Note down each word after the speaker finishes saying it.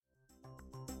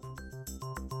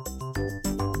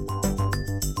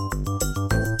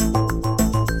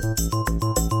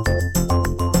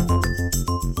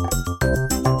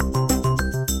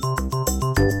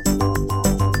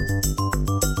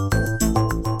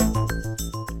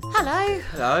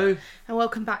Hello. And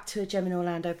welcome back to a Gem in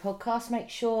Orlando podcast. Make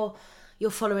sure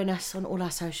you're following us on all our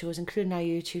socials, including our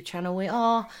YouTube channel. We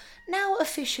are now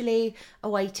officially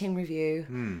awaiting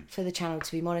review for the channel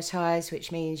to be monetized,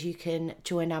 which means you can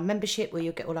join our membership where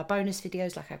you'll get all our bonus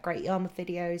videos, like our Great Yarmouth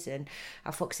videos and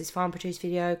our Fox's Farm Produce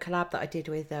video collab that I did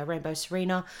with Rainbow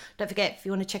Serena. Don't forget, if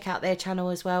you want to check out their channel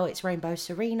as well, it's Rainbow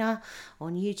Serena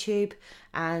on YouTube,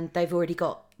 and they've already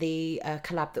got the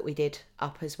collab that we did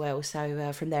up as well,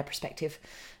 so from their perspective,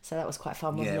 so that was quite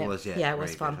fun, wasn't it? It was. Yeah, it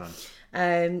was fun.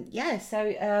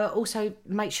 So also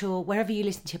make sure wherever you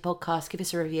listen to your podcast, give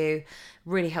us a review.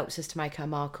 Really helps us to make our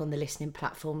mark on the listening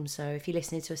platform. So if you're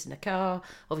listening to us in a car,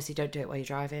 obviously don't do it while you're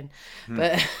driving,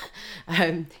 but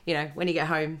when you get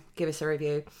home, give us a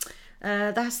review.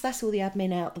 That's all the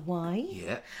admin out the way.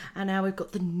 Yeah. And now we've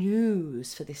got the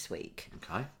news for this week.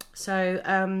 Okay.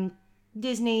 So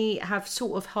Disney have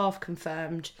sort of half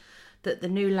confirmed that the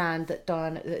new land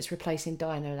that's replacing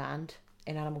Dino Land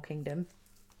in Animal Kingdom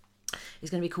is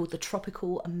going to be called the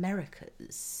Tropical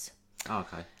Americas. Oh,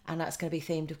 okay. And that's going to be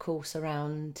themed, of course,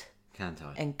 around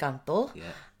Encanto.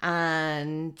 Yeah.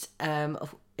 And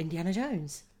of Indiana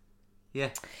Jones.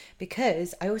 Yeah.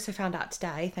 Because I also found out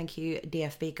today, thank you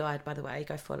DFB Guide, by the way,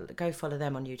 go follow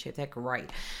them on YouTube, they're great.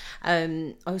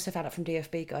 I also found out from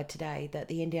DFB Guide today that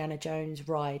the Indiana Jones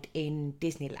ride in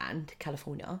Disneyland,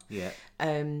 California,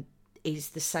 is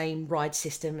the same ride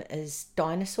system as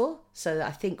Dinosaur. So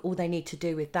I think all they need to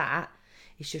do with that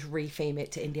is just retheme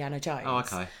it to Indiana Jones. Oh,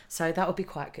 okay. So that would be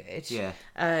quite good. Yeah.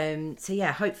 So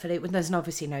yeah, hopefully, there's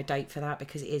obviously no date for that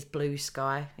because it is blue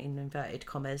sky in inverted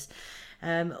commas.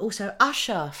 Also,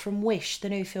 Usher from Wish, the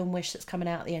new film Wish that's coming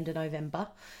out at the end of November.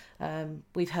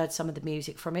 We've heard some of the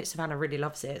music from it. Savannah really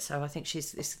loves it, so I think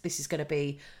this is going to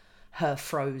be her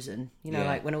Frozen.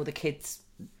 Like when all the kids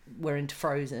were into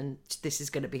Frozen, this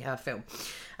is going to be her film.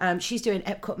 She's doing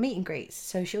EPCOT meet and greets,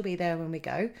 so she'll be there when we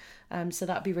go. So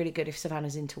that'd be really good if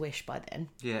Savannah's into Wish by then.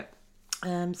 Yeah.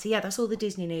 So yeah, that's all the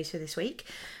Disney news for this week.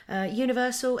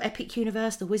 Universal, Epic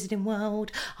Universe, The Wizarding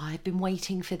World. I've been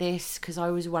waiting for this because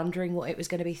I was wondering what it was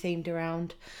going to be themed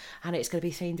around, and it's going to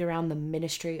be themed around the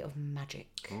Ministry of Magic.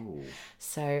 Ooh.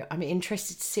 So I'm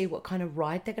interested to see what kind of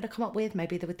ride they're going to come up with.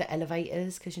 Maybe with the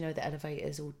elevators, because the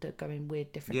elevators all go in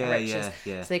weird different directions.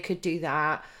 Yeah. So they could do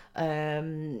that.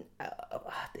 There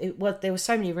were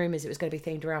so many rumours it was going to be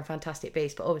themed around Fantastic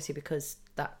Beasts, but obviously because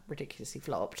that ridiculously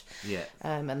flopped,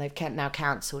 and they've now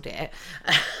cancelled it,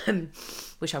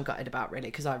 which I'm gutted about really,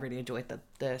 because I really enjoyed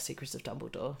the Secrets of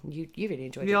Dumbledore. You really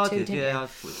enjoyed it too, didn't you? I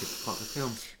thought it was part of the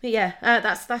film. But yeah,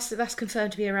 that's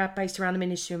confirmed to be based around the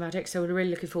Ministry of Magic, so we're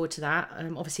really looking forward to that.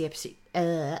 Obviously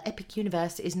Epic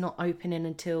Universe is not opening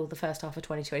until the first half of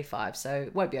 2025, so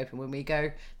it won't be open when we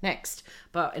go next,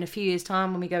 but in a few years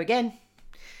time when we go again,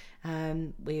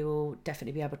 we will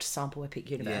definitely be able to sample Epic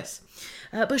Universe.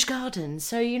 Busch Gardens.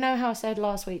 So you know how I said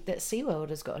last week that SeaWorld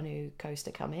has got a new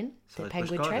coaster coming, the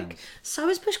Penguin Trek. So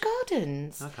is Busch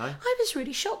Gardens. Okay. I was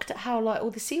really shocked at how all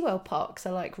the SeaWorld parks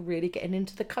are really getting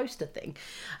into the coaster thing.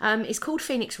 It's called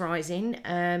Phoenix Rising.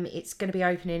 It's going to be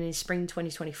opening in spring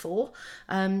 2024.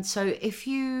 So if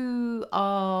you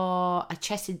are a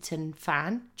Chessington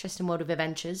fan, Chessington World of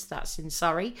Adventures, that's in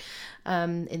Surrey,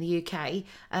 in the UK,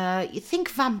 you think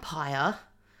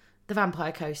the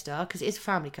Vampire coaster, because it is a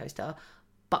family coaster,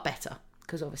 but better,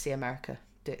 because obviously America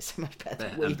do it so much better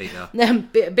than we and bigger.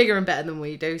 Bigger and better than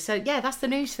we do. So yeah, that's the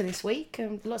news for this week.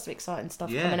 Lots of exciting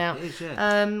stuff coming out. It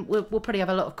is, we'll probably have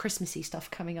a lot of Christmassy stuff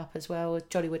coming up as well.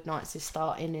 Jollywood Nights is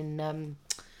starting in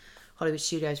Hollywood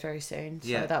Studios very soon,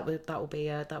 so that will be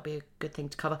a good thing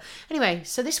to cover. Anyway,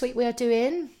 so this week we are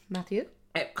doing Matthew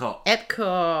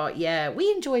EPCOT. Yeah, we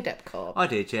enjoyed EPCOT. I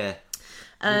did, yeah.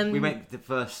 We went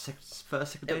the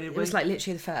second day, didn't we? It was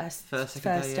literally the first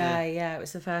day. Yeah, it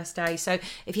was the first day. So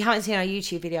if you haven't seen our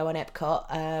YouTube video on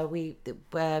EPCOT, we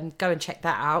go and check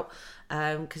that out,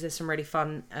 because there's some really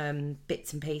fun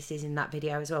bits and pieces in that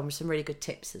video as well, and some really good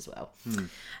tips as well.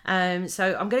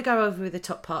 So I'm going to go over the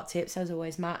top part tips as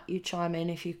always. Matt, you chime in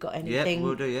if you've got anything,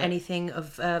 we'll do, anything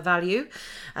of value.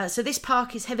 So this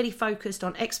park is heavily focused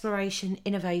on exploration,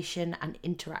 innovation, and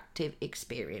interactive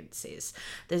experiences.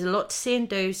 There's a lot to see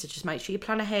and do, so just make sure you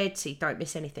plan ahead so you don't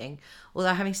miss anything.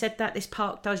 Although having said that, this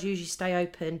park does usually stay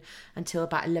open until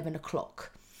about 11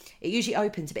 o'clock. It usually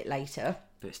opens a bit later,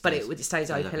 but it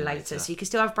stays open later, so you can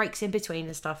still have breaks in between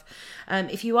and stuff.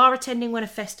 If you are attending when a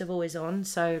festival is on,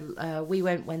 so we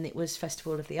went when it was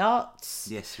Festival of the Arts.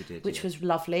 Yes, we did. Which was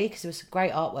lovely, because there was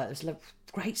great artwork. There was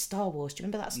great Star Wars. Do you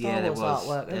remember that Star Wars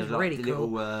artwork? It was really cool.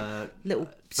 Little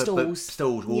stalls.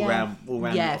 Stalls all around,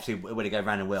 obviously, when you go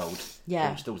around the world.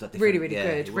 Yeah. Stalls are different. Really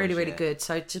good. Really good.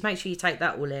 So just make sure you take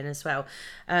that all in as well.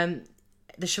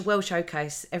 the World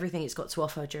Showcase, everything it's got to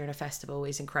offer during a festival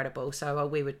is incredible. So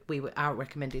our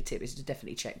recommended tip is to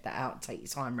definitely check that out and take your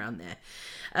time around there.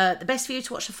 The best for you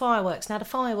to watch the fireworks. Now the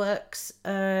fireworks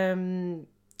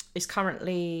is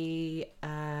currently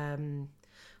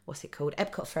what's it called?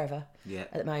 EPCOT Forever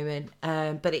at the moment.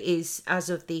 But it is, as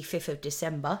of the 5th of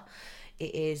December,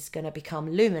 it is going to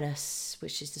become Luminous,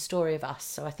 which is the story of us.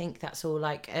 So I think that's all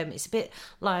like, it's a bit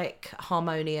like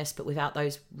Harmonious, but without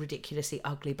those ridiculously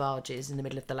ugly barges in the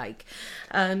middle of the lake.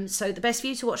 So the best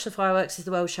view to watch the fireworks is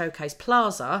the World Showcase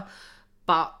Plaza.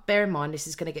 But bear in mind, this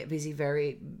is going to get busy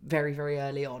very, very, very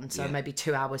early on. So maybe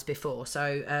 2 hours before.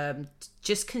 So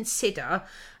just consider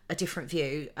a different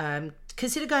view.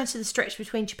 Consider going to the stretch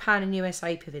between Japan and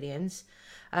USA pavilions.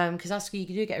 Because that's you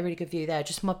do get a really good view there.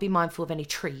 Just might be mindful of any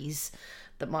trees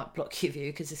that might block your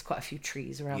view, because there's quite a few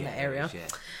trees around that area.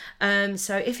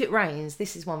 So if it rains,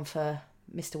 this is one for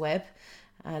Mr. Webb,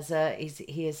 as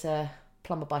he is a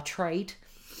plumber by trade,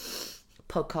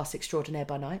 podcast extraordinaire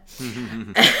by night.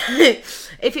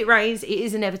 If it rains, it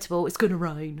is inevitable. It's going to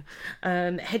rain.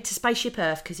 Head to Spaceship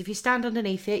Earth, because if you stand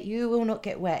underneath it, you will not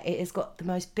get wet. It has got the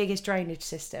most biggest drainage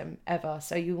system ever,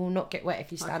 so you will not get wet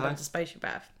if you stand under Spaceship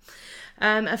Earth.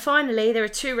 And finally, there are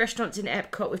 2 restaurants in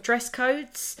Epcot with dress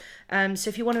codes. So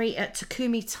if you want to eat at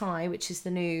Takumi Thai, which is the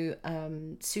new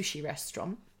sushi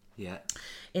restaurant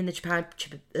in the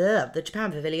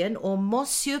Japan Pavilion, or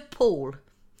Monsieur Paul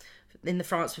in the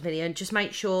France Pavilion, just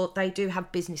make sure they do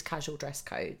have business casual dress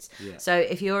codes. So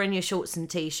if you're in your shorts and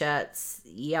t-shirts,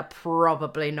 you're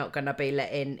probably not going to be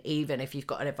let in, even if you've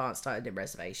got an advanced dining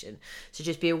reservation. So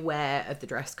just be aware of the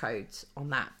dress codes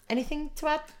on that. Anything to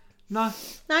add? No.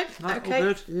 Okay. All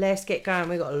good. Let's get going.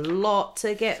 We've got a lot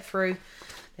to get through.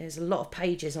 There's a lot of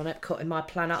pages on Epcot in my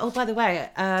planner. Oh, by the way,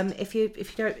 if you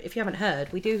haven't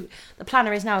heard, the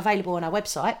planner is now available on our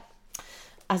website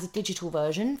as a digital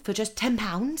version for just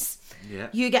 £10. Yeah.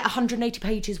 You get 180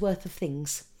 pages worth of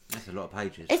things. That's a lot of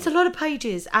pages. It's a lot of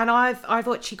pages, and I've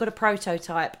actually got a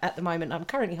prototype at the moment. I'm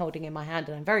currently holding in my hand,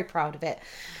 and I'm very proud of it.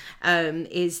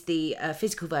 Is the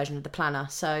physical version of the planner.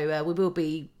 So we will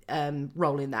be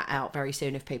rolling that out very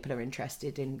soon if people are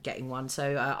interested in getting one.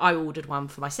 So I ordered one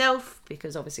for myself,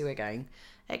 because obviously we're going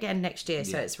again next year,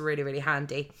 so it's really, really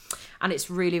handy, and it's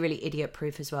really, really idiot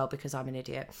proof as well, because I'm an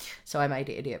idiot, so I made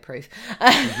it idiot proof.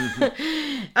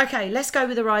 Okay, let's go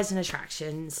with the rides and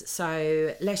attractions.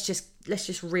 So let's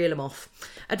just reel them off.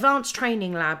 Advanced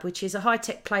Training Lab, which is a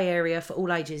high-tech play area for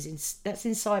all ages, that's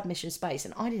inside Mission Space,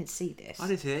 and I didn't see this. I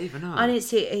didn't see it either, no. I didn't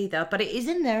see it either, but it is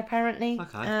in there apparently.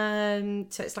 Okay.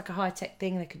 So it's like a high-tech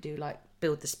thing. They could do like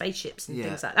build the spaceships and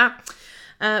things like that.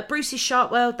 Bruce's Shark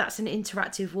World, that's an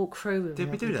interactive walkthrough. Did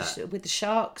we do that? With the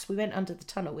sharks. We went under the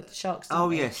tunnel with the sharks. Oh,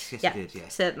 we? yes, we did, yeah.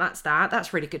 So that's that.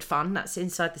 That's really good fun. That's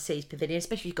inside the Seas Pavilion,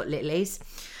 especially if you've got littlies.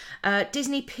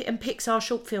 Disney and Pixar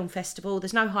Short Film Festival.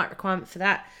 There's no height requirement for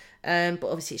that, but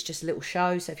obviously it's just a little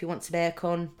show, so if you want some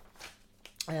aircon,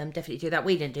 definitely do that.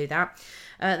 We didn't do that.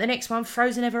 The next one,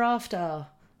 Frozen Ever After,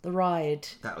 the ride.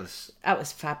 That was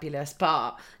fabulous,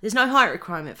 but there's no height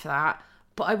requirement for that.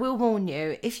 But I will warn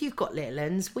you, if you've got little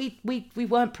ones, we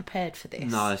weren't prepared for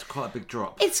this. No, it's quite a big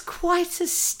drop. It's quite a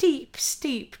steep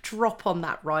drop on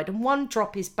that ride, and one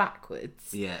drop is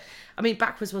backwards. Yeah. I mean,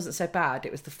 backwards wasn't so bad.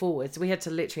 It was the forwards. We had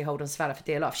to literally hold on Savannah for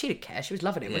dear life. She didn't care. She was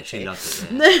loving it, wasn't she? She loved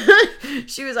it,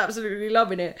 She was absolutely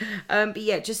loving it. But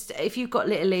yeah, just if you've got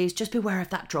littlies, just beware of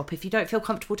that drop. If you don't feel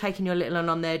comfortable taking your little one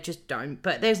on there, just don't.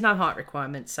 But there's no height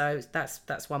requirement, so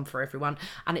that's one for everyone.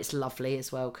 And it's lovely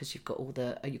as well, because you've got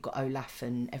Olaf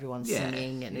and everyone's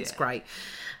singing, and it's great.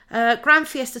 Grand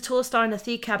Fiesta Tour starring the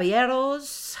Three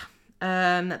Caballeros.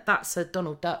 That's a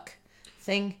Donald Duck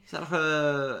thing. Is that like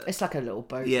a... It's like a little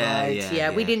boat ride.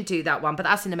 Yeah, we didn't do that one, but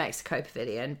that's in the Mexico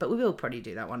Pavilion. But we will probably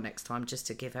do that one next time, just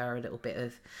to give her a little bit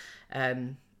of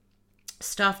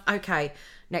stuff. Okay,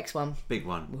 next one. Big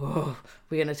one. Whoa,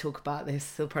 we're going to talk about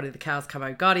this till probably the cows come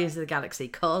home. Guardians of the Galaxy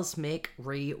Cosmic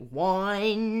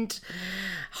Rewind.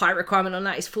 Height requirement on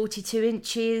that is 42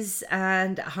 inches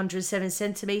and 107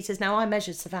 centimetres. Now, I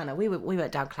measured Savannah. We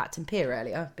went down Clacton Pier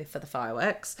earlier for the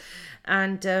fireworks.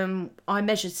 And I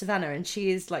measured Savannah, and she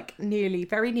is like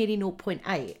very nearly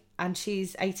 0.8. And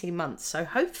she's 18 months. So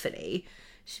hopefully...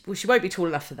 she won't be tall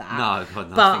enough for that. No,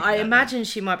 God, no. But I imagine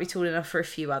she might be tall enough for a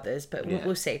few others, but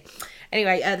we'll see.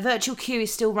 Anyway, the virtual queue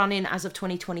is still running as of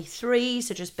 2023,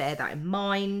 so just bear that in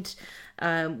mind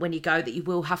when you go, that you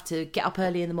will have to get up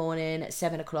early in the morning at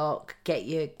 7 o'clock, get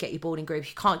your boarding group.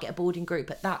 If you can't get a boarding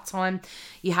group at that time,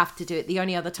 you have to do it. The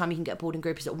only other time you can get a boarding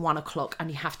group is at 1 o'clock, and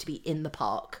you have to be in the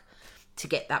park to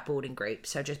get that boarding group,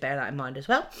 so just bear that in mind as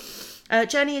well.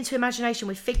 Journey into Imagination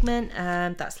with Figment,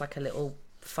 that's like a little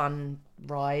fun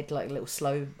ride, like a little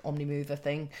slow omni-mover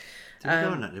thing. Did we go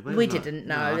on that, did we? We didn't,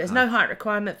 no. Okay. There's no height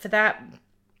requirement for that.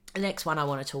 The next one I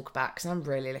want to talk about, because I'm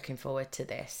really looking forward to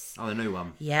this. Oh, the new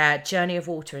one. Yeah, Journey of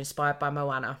Water, inspired by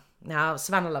Moana. Now,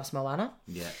 Savannah loves Moana.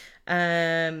 Yeah.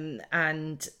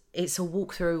 And it's a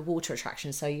walk through water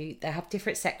attraction. So they have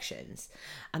different sections,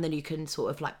 and then you can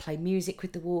sort of like play music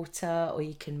with the water, or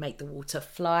you can make the water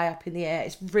fly up in the air.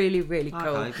 It's really, really cool.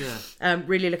 Okay, yeah.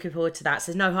 Really looking forward to that.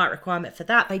 So there's no height requirement for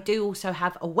that. They do also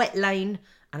have a wet lane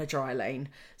and a dry lane.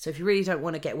 So if you really don't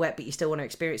want to get wet, but you still want to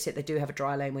experience it, they do have a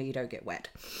dry lane where you don't get wet.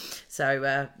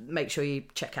 So make sure you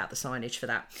check out the signage for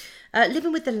that.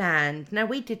 Living with the Land. Now,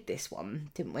 we did this one,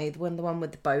 didn't we? The one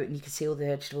with the boat, and you could see all the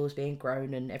vegetables being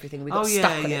grown and everything. We got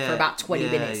stuck on it for about 20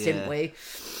 minutes, didn't we?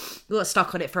 We got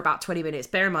stuck on it for about 20 minutes.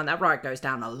 Bear in mind, that ride goes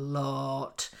down a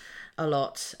lot.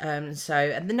 And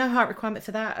the no height requirement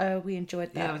for that, we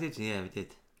enjoyed that. Yeah, we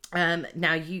did.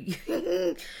 Now, you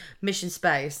Mission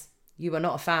Space. You were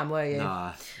not a fan, were you?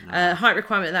 No. Height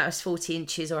requirement, that was 40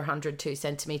 inches or 102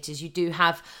 centimetres. You do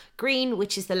have green,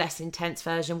 which is the less intense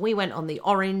version. We went on the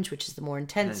orange, which is the more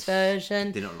intense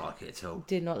version. Did not like it at all.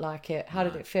 Did not like it. How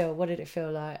did it feel? What did it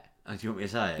feel like? Oh, do you want me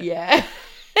to say it? Yeah,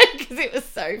 because it was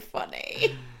so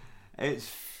funny. It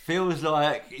feels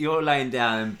like you're laying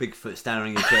down and Bigfoot's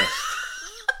standing on your chest.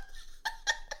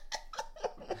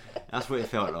 That's what it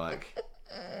felt like.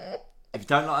 If you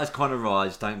don't like those kind of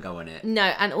rides, don't go on it.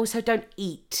 No, and also don't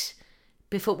eat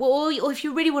before. Well, or if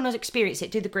you really want to experience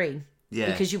it, do the green.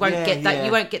 Yeah, because you won't get that. Yeah.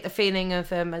 You won't get the feeling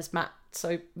of as Matt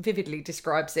so vividly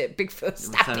describes it, Bigfoot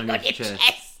standing on your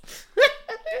chest.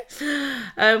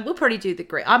 We'll probably do the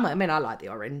green. I like the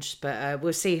orange, but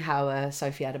we'll see how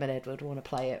Sophie, Adam, and Edward want to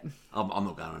play it. I'm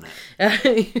not going on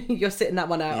it. You're sitting that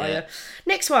one out, are you?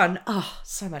 Next one. Oh,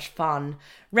 so much fun.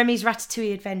 Remi's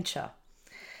Ratatouille Adventure.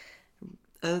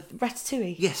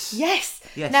 Ratatouille. Yes.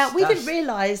 Now we didn't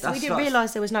realise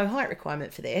there was no height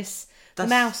requirement for this. The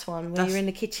mouse one where you're in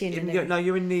the kitchen.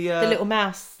 You're in the little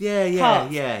mouse. Yeah.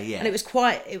 And it was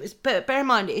but bear in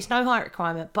mind it's no height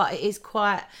requirement, but it's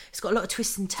got a lot of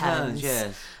twists and turns.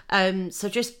 So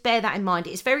just bear that in mind.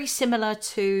 It's very similar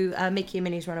to Mickey and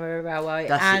Minnie's Runaway Railway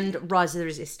and Rise of the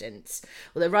Resistance.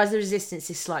 Although Rise of the Resistance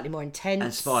is slightly more intense.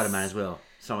 And Spider-Man as well.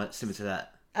 Somewhat similar to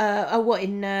that.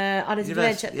 In Islands of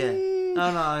Adventure? Yeah.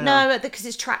 No, because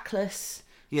it's trackless.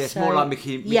 Yeah, it's more like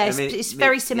Mickey. It's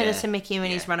very similar to Mickey and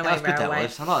Minnie's Runaway Railway. I like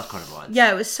that kind of rides.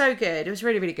 Yeah, it was so good. It was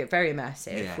really, really good. Very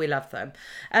immersive. Yeah. We love them.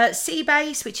 Sea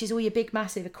Base, which is all your big,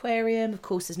 massive aquarium. Of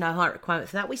course, there's no height requirement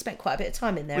for that. We spent quite a bit of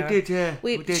time in there. We did, yeah.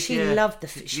 She loved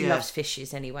she loves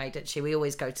fishes anyway, doesn't she? We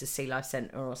always go to Sea Life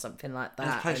Centre or something like that.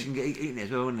 There's a place you can get eaten as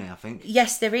well, isn't there, I think?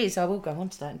 Yes, there is. I will go on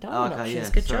to that in dining options. Yeah,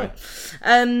 good job.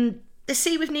 The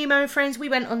Sea with Nemo and Friends, we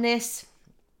went on this.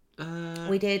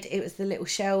 We did. It was the little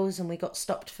shells, and we got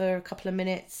stopped for a couple of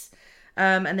minutes.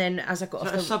 And then as I got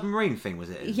off the submarine thing, was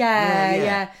it?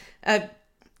 Yeah.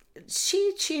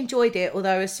 She enjoyed it,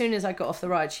 although as soon as I got off the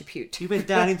ride, she puked. You went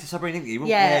down into the submarine, didn't you?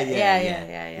 Yeah.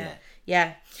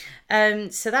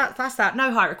 So that's that.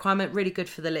 No height requirement. Really good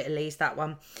for the littlies, that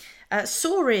one.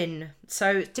 Soaring.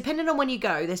 So depending on when you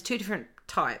go, there's two different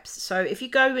types. So if you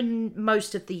go in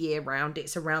most of the year round,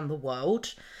 it's around the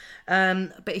world.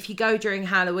 But if you go during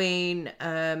Halloween,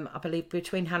 I believe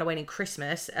between Halloween and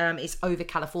Christmas, it's over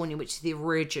California, which is the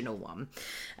original one.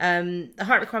 The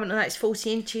height requirement on that is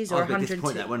 40 inches or 100. I was a bit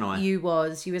disappointed that, wasn't I? You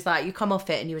was like, you come off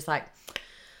it and you was like,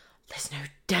 there's no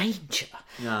danger.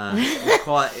 No,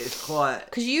 it's quite.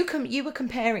 Because you were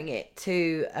comparing it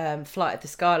to Flight of the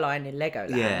Skyline in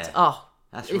Legoland. Yeah. Oh.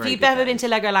 If you've ever been to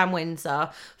Legoland Windsor,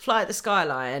 Flight of the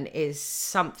Skyline is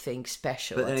something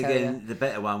special. But then again, the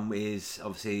better one is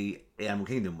obviously the Animal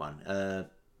Kingdom one,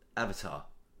 Avatar.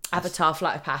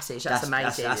 Flight of Passage. That's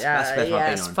amazing. That's the best I've been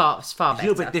on. It's far better. It's a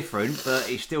little bit different, but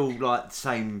it's still like the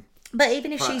same. But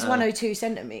even if she's 102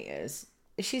 centimetres,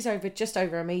 if she's just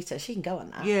over a metre, she can go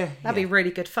on that. Yeah. That'd be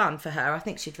really good fun for her. I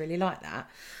think she'd really like that.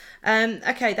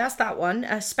 Okay, that's that one.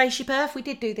 Spaceship Earth, we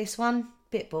did do this one.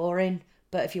 Bit boring.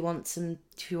 But if you want something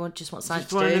to do in the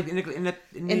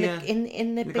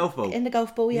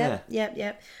golf ball, yeah.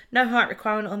 No height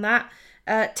requirement on that.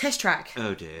 Test Track.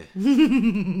 Oh dear.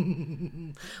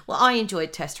 Well, I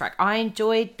enjoyed Test Track. I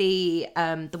enjoyed the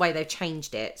way they've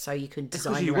changed it, so you can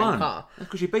design your own car. That's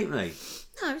because you beat me.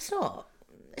 No, it's not.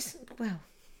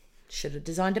 Should have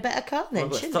designed a better car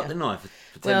then, shouldn't you? Stuck the knife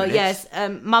for 10 minutes.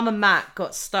 Yes. Mum and Matt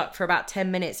got stuck for about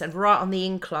 10 minutes, and right on the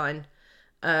incline.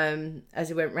 As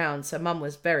it went round, so Mum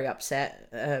was very upset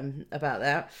about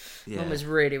that. Mum was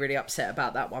really, really upset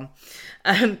about that one.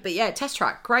 But yeah, Test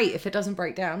Track, great if it doesn't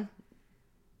break down.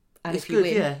 And it's good,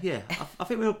 win. Yeah. I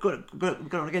think we got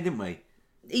on again, didn't we?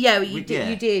 Yeah, you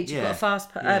did. You got a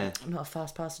fast pass. Not a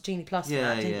fast pass, a Genie Plus for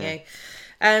that, didn't you?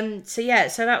 So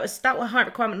that one height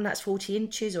requirement, and that's 40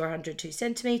 inches or 102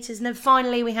 centimetres. And then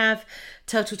finally we have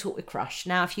Turtle Talk with Crush.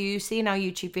 Now, if you see in our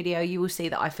YouTube video, you will see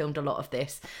that I filmed a lot of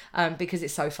this because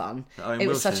it's so fun. It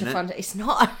was such a fun... It's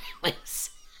not Owen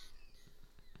Wilson.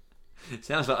 It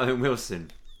sounds like Owen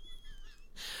Wilson.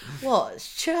 What?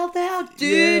 Chill out,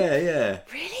 dude. Yeah.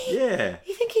 Really? Yeah.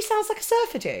 You think he sounds like a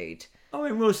surfer dude?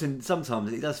 Owen Wilson,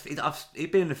 sometimes he does. He's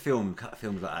been in a films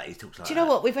like that. He talks like that. Do you know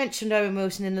what? We mentioned Owen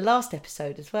Wilson in the last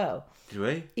episode as well. Did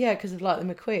we? Yeah, because of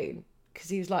Lightning McQueen. Because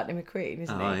he was Lightning McQueen,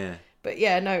 isn't he? Oh, yeah. But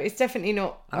yeah, no, it's definitely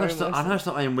not I know it's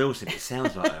not Owen Wilson. It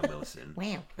sounds like Owen Wilson.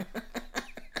 Wow.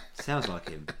 Sounds like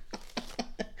him.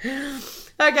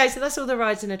 Okay, so that's all the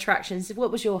rides and attractions.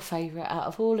 What was your favourite out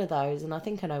of all of those? And I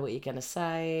think I know what you're going to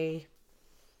say.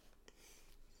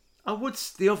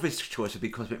 The obvious choice would be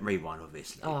Cosmic Rewind,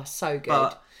 obviously. Oh, so good.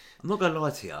 But I'm not going to lie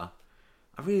to you. I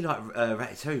really like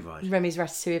Ratatouille ride. Remy's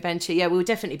Ratatouille Adventure. Yeah, we'll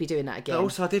definitely be doing that again. But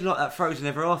also, I did like that Frozen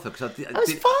Ever After because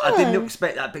fun. I didn't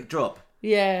expect that big drop.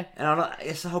 Yeah. And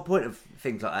it's the whole point of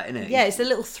things like that, isn't it? Yeah, it's a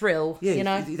little thrill. Yeah, you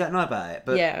know, you don't know about it,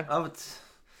 but yeah.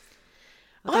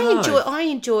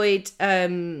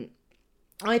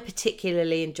 I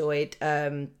particularly enjoyed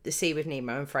The Sea with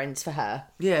Nemo and Friends for her.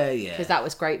 Yeah. Because that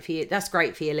was great for you. That's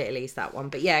great for your littlies, that one.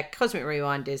 But yeah, Cosmic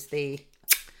Rewind is the...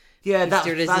 Yeah, that's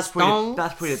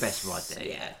probably the best ride there.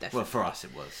 Yeah, definitely. Well, for us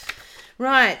it was.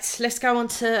 Right, let's go on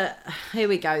to... Here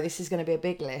we go. This is going to be a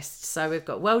big list. So we've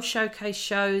got World Showcase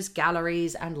shows,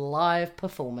 galleries, and live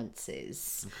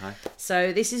performances. Okay.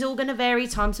 So this is all going to vary.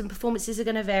 Times and performances are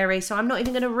going to vary. So I'm not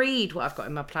even going to read what I've got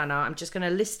in my planner. I'm just going to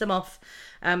list them off.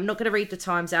 I'm not going to read the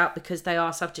times out because they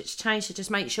are subject to change. So just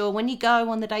make sure when you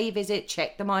go on the day you visit,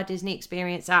 check the My Disney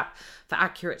Experience app for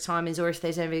accurate timings, or if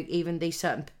there's even these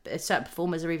certain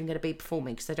performers are even going to be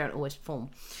performing, because they don't always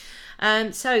perform.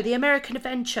 So the American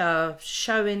Adventure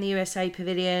show in the USA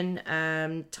Pavilion,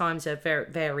 times are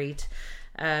varied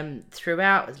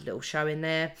throughout. There's a little show in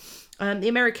there. The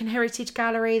American Heritage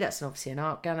Gallery, that's obviously an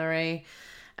art gallery.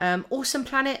 Awesome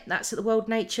Planet, that's at the World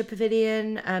Nature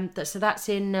Pavilion. So that's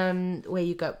in where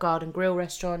you got Garden Grill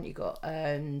restaurant. You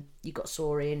got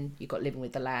Soaring. You got Living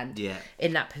with the Land. Yeah.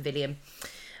 In that pavilion.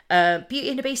 Beauty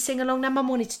and the Beast sing along. Now, Mum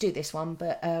wanted to do this one,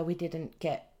 but we couldn't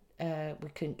get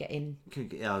in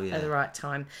at the right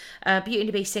time. Beauty and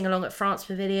the Beast sing along at France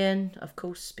Pavilion, of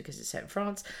course, because it's set in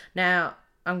France. Now,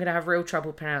 I'm going to have real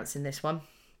trouble pronouncing this one.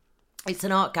 It's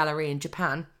an art gallery in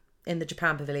Japan, in the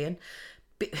Japan Pavilion.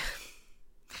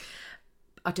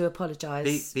 I do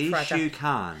apologise. Bijutsu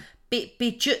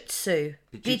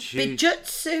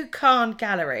Khan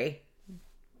Gallery.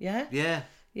 Yeah? Yeah.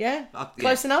 Yeah?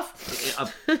 Close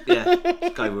enough? Yeah,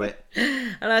 go with it.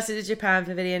 And that's in the Japan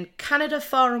Pavilion. Canada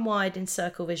Far and Wide in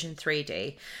Circle Vision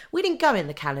 3D. We didn't go in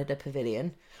the Canada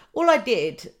Pavilion. All I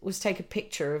did was take a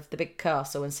picture of the big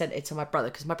castle and sent it to my brother,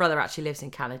 because my brother actually lives in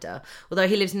Canada, although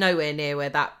he lives nowhere near where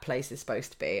that place is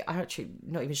supposed to be. I'm actually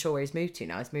not even sure where he's moved to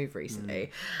now. He's moved recently.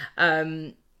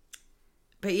 But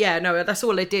yeah, no, that's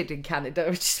all I did in Canada.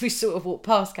 We sort of walked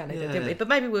past Canada, didn't we? But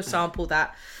maybe we'll sample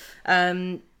that.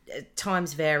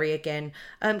 Times vary again.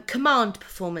 Command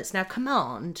performance. Now,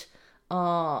 Command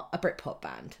are a Britpop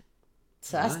band.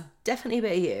 So that's definitely a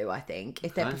bit of you, I think,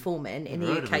 if they're performing in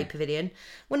the UK Pavilion.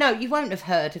 Well, no, you won't have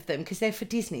heard of them because they're for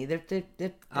Disney. They're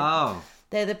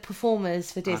the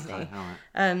performers for Disney. Okay, all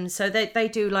right. So they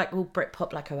do like all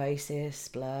Britpop, like Oasis,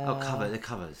 Blur. Oh, the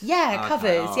covers. Yeah,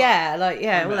 covers. Right.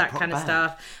 Yeah, all that kind of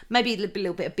stuff. Maybe a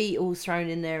little bit of Beatles thrown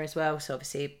in there as well. So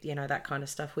obviously, that kind of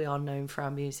stuff. We are known for our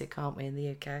music, aren't we, in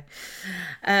the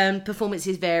UK?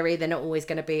 Performances vary. They're not always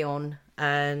going to be on.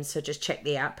 So just check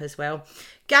the app as well.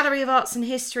 Gallery of Arts and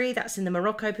History, that's in the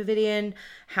Morocco Pavilion.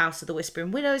 House of the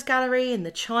Whispering Widows Gallery in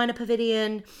the China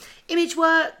Pavilion.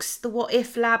 Imageworks, the What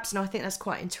If Labs, and I think that's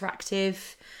quite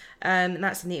interactive. And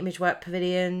that's in the Imageworks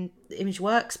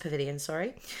Pavilion,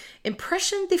 sorry.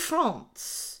 Impression de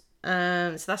France.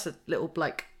 So that's a little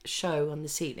show on the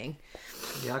ceiling.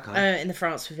 Yeah, okay. In the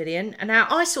France Pavilion. And now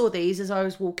I saw these as I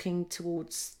was walking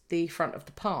towards the front of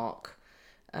the park.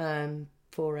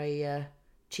 For a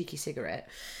cheeky cigarette,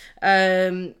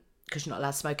 because you're not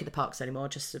allowed to smoke in the parks anymore.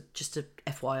 Just a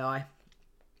FYI.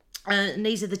 And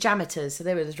these are the Jammers, so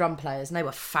they were the drum players, and they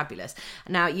were fabulous.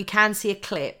 Now you can see a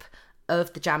clip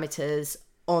of the Jammers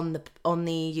on the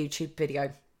YouTube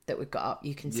video that we've got up.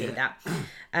 You can see that,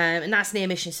 and that's near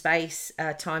Mission Space.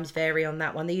 Times vary on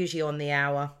that one. They're usually on the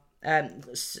hour. On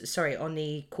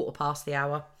the 1:15 the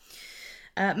hour.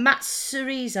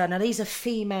 Matsuriza. Now these are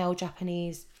female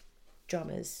Japanese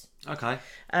drummers. Okay.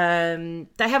 They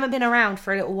haven't been around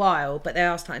for a little while, but they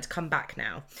are starting to come back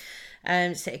now.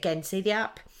 So again, see the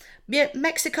app. Yeah,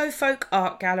 Mexico Folk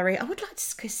Art Gallery. I would like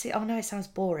to see. I know it sounds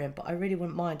boring, but I really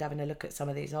wouldn't mind having a look at some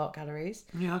of these art galleries.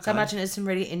 Yeah, okay. So I imagine there's some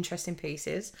really interesting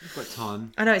pieces. You've got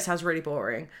time. I know it sounds really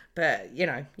boring, but you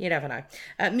never know.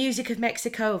 Music of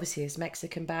Mexico, obviously, is a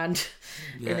Mexican band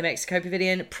in the Mexico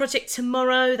Pavilion. Project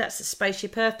Tomorrow, that's a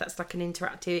Spaceship Earth. That's like an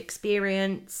interactive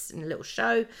experience and a little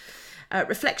show.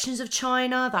 Reflections of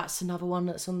China, that's another one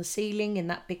that's on the ceiling in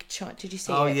that big China. Did you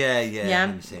see it? Oh, yeah. I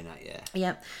haven't seen that,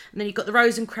 Yeah. And then you've got the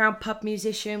Rose and Crown Pub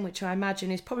Musician, which I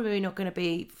imagine is probably not going to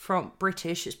be from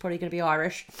British. It's probably going to be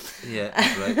Irish. Yeah,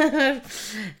 right.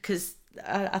 Because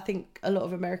I think a lot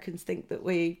of Americans think that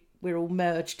we're all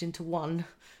merged into one,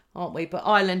 aren't we? But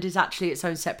Ireland is actually its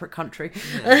own separate country.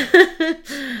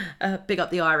 Yeah. Big up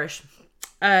the Irish.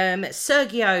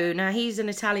 Sergio, now he's an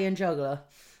Italian juggler.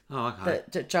 Oh, okay.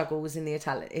 That juggles in the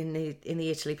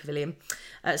Italy Pavilion.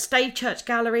 Stave Church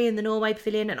Gallery in the Norway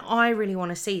Pavilion, and I really want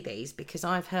to see these because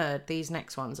I've heard these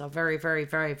next ones are very, very,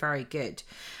 very, very good.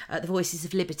 The Voices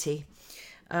of Liberty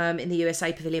in the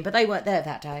USA Pavilion, but they weren't there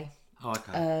that day. Oh,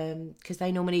 okay. Because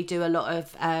they normally do a lot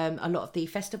of the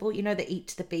festival, the Eat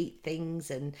to the Beat things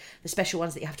and the special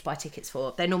ones that you have to buy tickets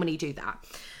for. They normally do that.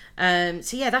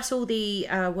 So yeah, that's all the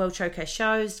World Showcase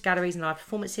shows, galleries and live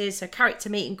performances. So character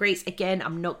meet and greets, again,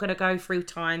 I'm not going to go through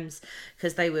times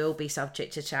because they will be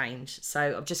subject to change.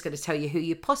 So I'm just going to tell you who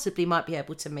you possibly might be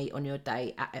able to meet on your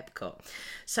day at EPCOT.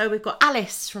 So we've got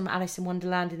Alice from Alice in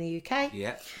Wonderland in the UK.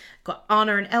 Yeah. Got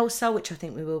Anna and Elsa, which I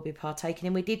think we will be partaking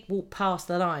in. We did walk past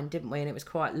the line, didn't we? And it was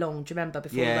quite long. Do you remember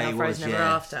before we went on Frozen Ever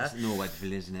After? It's Norway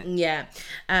Pavilion, isn't it?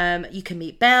 Yeah. You can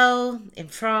meet Belle in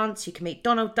France. You can meet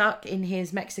Donald Duck in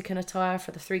his Mexican attire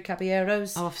for the Three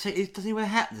Caballeros. Oh, I've seen. Doesn't he wear a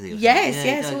hat? Does he?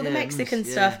 Yes, all the Mexican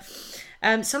stuff.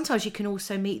 Sometimes you can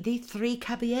also meet the Three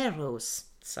Caballeros.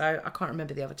 So I can't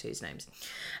remember the other two's names.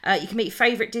 You can meet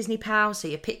favourite Disney pals, so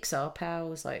your Pixar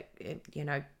pals, like,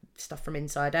 stuff from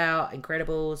Inside Out,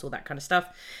 Incredibles, all that kind of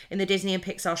stuff. In the Disney and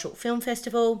Pixar Short Film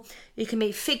Festival, you can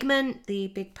meet Figment, the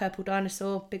big purple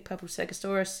dinosaur, big purple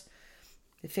Stegosaurus,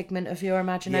 the figment of your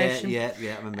imagination. Yeah,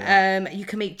 I remember that. You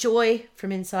can meet Joy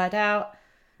from Inside Out.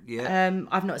 Yeah.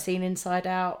 I've not seen Inside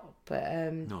Out,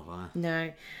 but not that.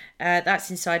 No.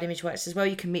 That's Inside Image Works as well.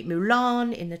 You can meet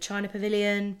Mulan in the China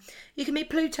Pavilion. You can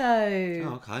meet Pluto.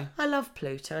 Oh, okay. I love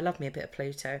Pluto. I love me a bit of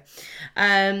Pluto.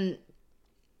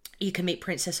 You can meet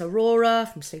Princess Aurora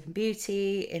from Sleeping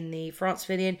Beauty in the France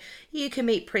Pavilion. You can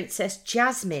meet Princess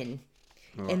Jasmine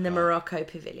in the Morocco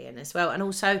Pavilion as well. And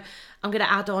also, I'm going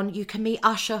to add on, you can meet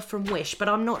Usher from Wish, but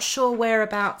I'm not sure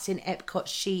whereabouts in EPCOT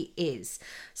she is.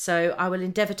 So I will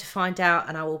endeavour to find out,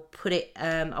 and I will put it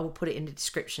in the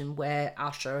description where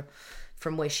Usher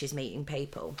from Wish is meeting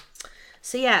people.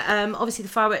 So yeah, obviously the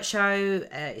fireworks show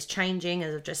is changing,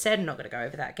 as I've just said. I'm not going to go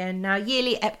over that again. Now,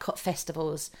 yearly EPCOT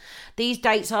festivals. These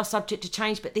dates are subject to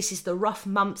change, but this is the rough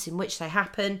months in which they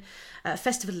happen.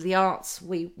 Festival of the Arts,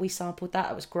 we sampled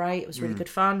that. It was great. It was really good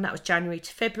fun. That was January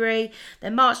to February.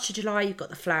 Then March to July, you've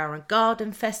got the Flower and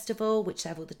Garden Festival, which they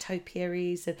have all the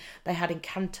topiaries. And they had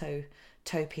Encanto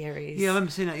topiaries. Yeah, I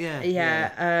remember seeing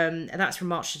that, and that's from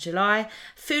March to July.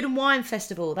 Food and Wine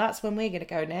Festival, that's when we're going to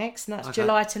go next, and that's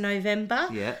July to November.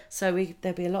 Yeah. So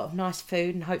there'll be a lot of nice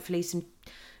food and hopefully some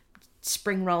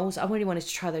spring rolls. I really wanted to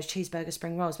try those cheeseburger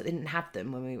spring rolls, but they didn't have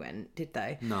them when we went, did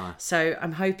they? No. So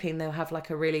I'm hoping they'll have like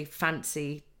a really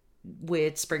fancy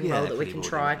weird spring roll that we can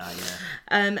try.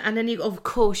 And then of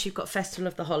course you've got Festival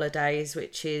of the Holidays,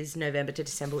 which is November to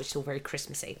December, which is all very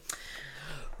Christmassy.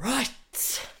 Right.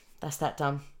 That's that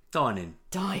done.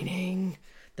 Dining.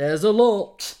 There's a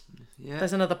lot. Yeah.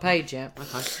 There's another page, yeah.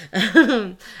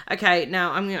 Okay. Okay,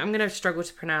 now I'm going to struggle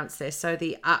to pronounce this. So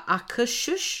the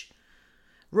Akushush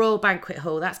Royal Banquet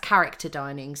Hall, that's character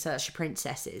dining, so that's your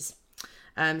princesses.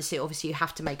 So obviously you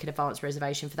have to make an advance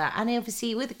reservation for that. And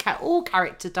obviously with all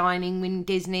character dining in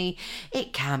Disney,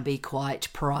 it can be quite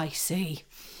pricey.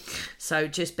 So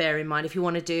just bear in mind if you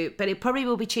want to do... But it probably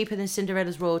will be cheaper than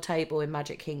Cinderella's Royal Table in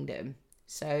Magic Kingdom.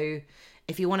 So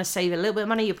if you want to save a little bit of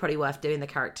money, you're probably worth doing the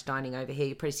character dining over here.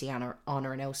 You probably see Anna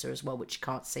and Elsa as well, which you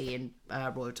can't see in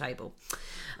Royal Table.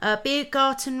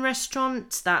 Biergarten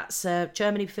Restaurant, that's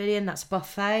Germany Pavilion, that's a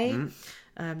buffet.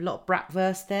 A lot of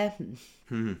bratwurst there.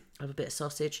 I have a bit of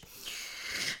sausage.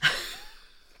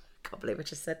 Can't believe I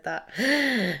just said that.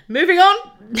 Moving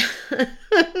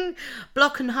on.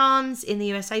 Block and Hans in the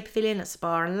USA Pavilion, that's a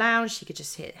bar and lounge. You could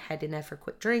just head in there for a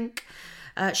quick drink.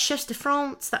 Chefs de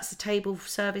France, that's a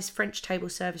French table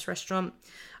service restaurant.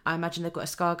 I imagine they've got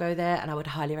escargot there, and I would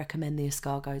highly recommend the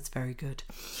escargot. It's very good.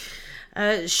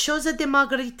 Chose de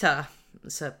Margarita,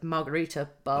 It's a margarita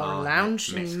bar and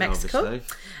lounge in Mexico.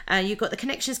 You've got the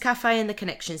Connections Cafe and the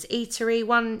Connections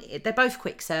Eatery. They're both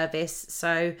quick service,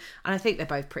 and I think they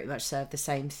both pretty much serve the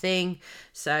same thing.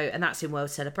 And that's in World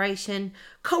Celebration.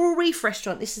 Coral Reef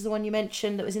Restaurant. This is the one you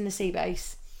mentioned that was in the sea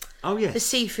base. Oh, yes. The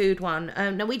seafood one.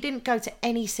 Now, we didn't go to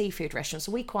any seafood restaurants,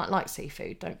 so we quite like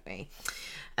seafood, don't we?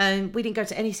 We didn't go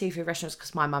to any seafood restaurants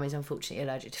because my mum is unfortunately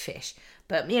allergic to fish.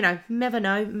 But, never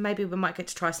know. Maybe we might get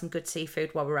to try some good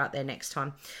seafood while we're out there next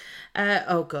time.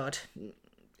 Oh, God.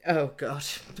 I'm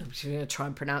just going to try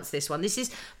and pronounce this one. This is,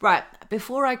 right,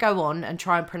 before I go on and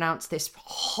try and pronounce this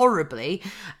horribly,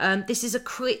 this is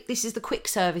the quick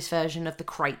service version of the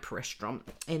crepe restaurant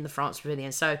in the France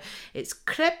Pavilion. So, it's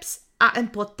crepes à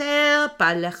emporter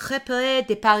par le crêperie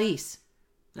de Paris.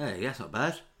 Yeah, that's not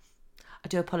bad. I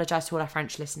do apologise to all our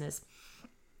French listeners.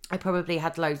 I probably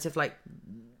had loads of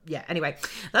anyway.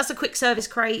 That's the quick service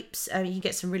crepes. You can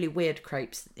get some really weird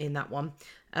crepes in that one.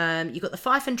 You've got the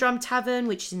Fife and Drum Tavern,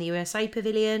 which is in the USA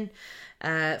Pavilion.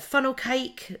 Funnel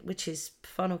Cake, which is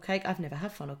funnel cake. I've never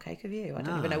had funnel cake, have you? I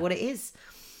don't even know what it is.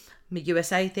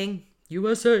 USA thing.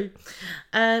 USA.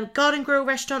 Garden Grill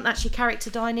Restaurant, that's your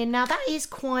character dining. Now, that is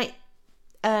quite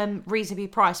reasonably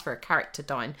priced for a character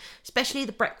dine, especially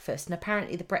the breakfast, and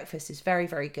apparently the breakfast is very,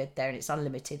 very good there, and it's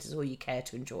unlimited as all you care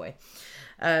to enjoy.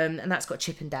 And that's got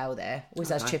Chip and Dale there. Always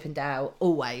has Chip and Dale,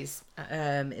 always,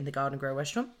 in the Garden Grill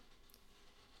Restaurant.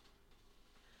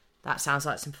 That sounds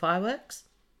like some fireworks.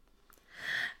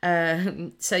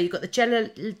 So you've got the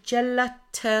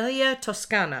Gelateria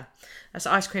Toscana. That's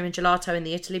ice cream and gelato in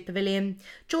the Italy Pavilion.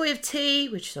 Joy of Tea,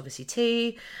 which is obviously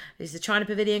tea, is the China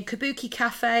Pavilion. Kabuki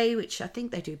Cafe, which I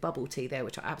think they do bubble tea there,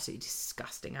 which are absolutely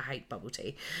disgusting. I hate bubble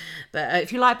tea. But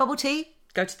if you like bubble tea,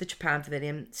 go to the Japan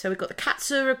Pavilion. So we've got the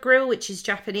Katsura Grill, which is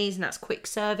Japanese, and that's quick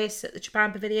service at the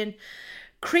Japan Pavilion.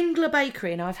 Kringler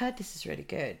Bakery, and I've heard this is really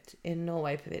good in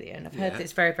Norway Pavilion. I've heard that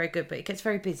it's very, very good, but it gets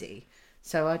very busy.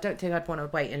 So I don't think I'd want to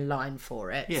wait in line for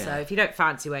it. Yeah. So if you don't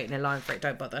fancy waiting in line for it,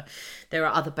 don't bother. There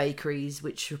are other bakeries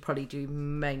which will probably do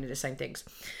mainly the same things.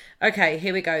 Okay,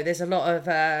 here we go. There's a lot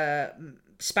of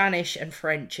Spanish and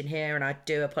French in here, and I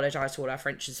do apologise to all our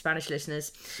French and Spanish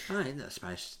listeners. Isn't that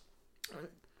Spanish?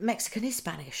 Mexican is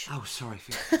Spanish. Oh, sorry.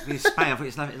 It's Spain. I thought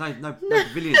it's no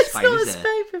pavilion in Spain, is there? It's not a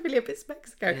Spain pavilion, but it's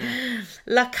Mexico. Yeah.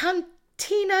 La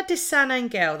Cantina de San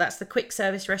Angel. That's the quick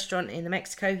service restaurant in the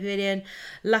Mexico Pavilion.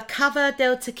 La Cava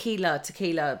del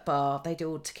Tequila bar. They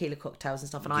do all tequila cocktails and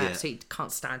stuff, and I absolutely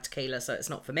can't stand tequila, so it's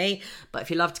not for me. But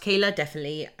if you love tequila,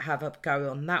 definitely have a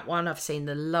go on that one. I've seen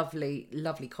the lovely,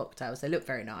 lovely cocktails. They look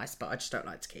very nice, but I just don't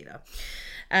like tequila.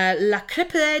 La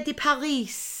Crêperie de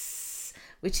Paris,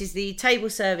 which is the table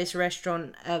service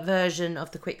restaurant version of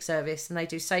the quick service, and they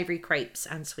do savoury crepes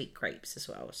and sweet crepes as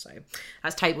well. So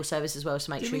that's table service as well,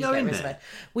 so make sure you get a reservation.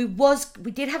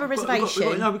 We did have a reservation.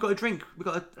 We got a drink. We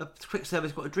got a quick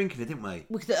service, got a drink in it, didn't we?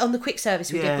 On the quick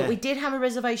service we did, but we did have a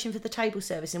reservation for the table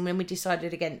service, and when we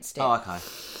decided against it. Oh, okay.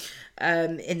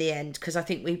 In the end, because I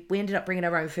think we ended up bringing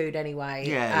our own food anyway,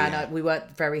 and we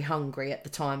weren't very hungry at the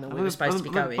time, and we were supposed to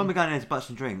be going. When we're going there to buy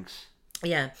some drinks.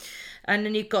 Yeah. And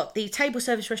then you've got the table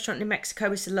service restaurant in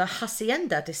Mexico, which is La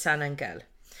Hacienda de San Angel.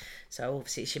 So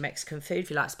obviously it's your Mexican food.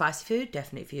 If you like spicy food,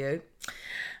 definitely for you.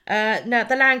 Now,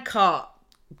 the land cart,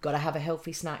 got to have a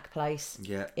healthy snack place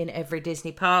in every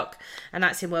Disney park. And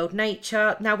that's in World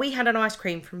Nature. Now, we had an ice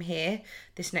cream from here,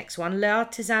 this next one,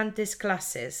 L'Artisan des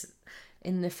Glaces,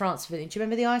 in the France Pavilion. Do you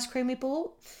remember the ice cream we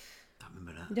bought? I don't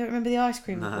remember that. You don't remember the ice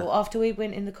cream we bought after we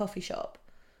went in the coffee shop?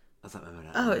 I don't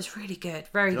remember that. Oh, it's really good.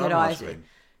 Very good ice cream.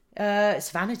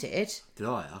 Savannah did. Did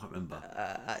I? I can't remember.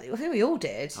 I think we all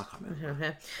did. I can't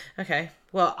remember. Okay.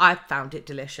 Well, I found it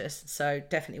delicious, so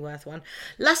definitely worth one.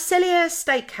 La Cellier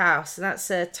Steakhouse. That's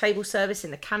a table service in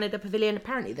the Canada Pavilion.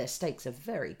 Apparently their steaks are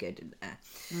very good in there.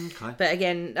 Okay. But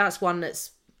again, that's one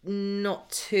that's not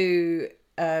too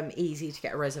easy to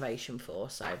get a reservation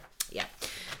for. So, yeah.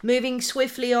 Moving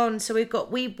swiftly on. So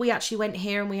we actually went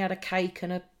here and we had a cake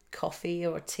and a coffee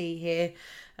or a tea here.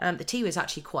 The tea was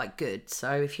actually quite good,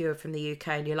 so if you're from the UK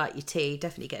and you like your tea,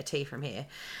 definitely get a tea from here.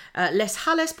 Les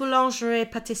Halles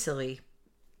Boulangerie Patisserie.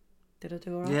 Did I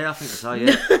do all right? Yeah, I think so,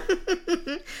 yeah.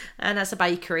 And that's a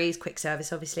bakery, it's quick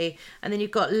service, obviously. And then you've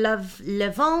got Le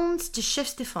Vents de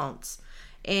Chefs de France.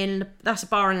 That's a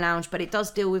bar and lounge, but it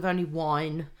does deal with only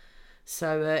wine.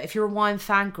 So if you're a wine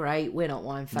fan, great. We're not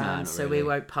wine fans, so we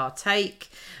won't partake.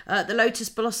 The Lotus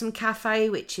Blossom Cafe,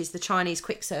 which is the Chinese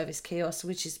quick service kiosk,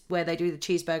 which is where they do the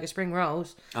cheeseburger spring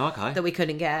rolls. Oh, okay. That we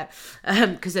couldn't get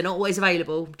because they're not always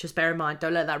available. Just bear in mind.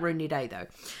 Don't let that ruin your day, though.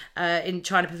 In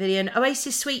China Pavilion,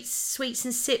 Oasis Sweets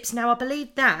and Sips. Now, I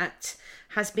believe that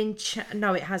has been...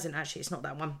 No, it hasn't, actually. It's not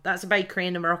that one. That's a bakery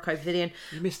in the Morocco Pavilion.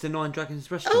 You missed the Nine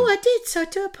Dragons restaurant. Oh, I did. So I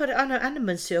do apologise. Oh, no, and the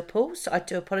Monsieur Paul. So I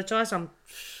do apologise. I'm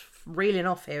reeling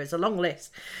off here. It's a long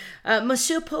list.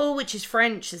 Monsieur Paul, which is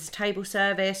French, is a table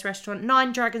service restaurant.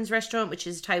 Nine Dragons restaurant, which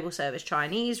is a table service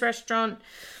Chinese restaurant.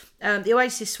 The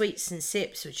Oasis Sweets and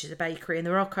Sips, which is a bakery in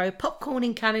the Morocco. Popcorn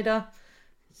in Canada.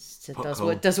 So does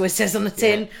what it says on the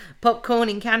tin. Yeah. Popcorn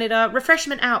in Canada.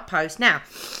 Refreshment Outpost. Now,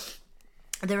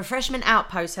 the Refreshment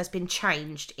Outpost has been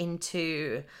changed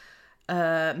into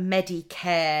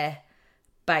Medicare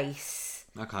base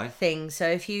thing. So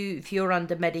if you're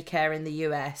under Medicare in the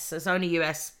US, as only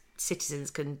US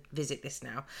citizens can visit this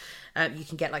now, you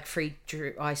can get like free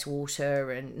ice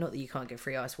water, and not that you can't get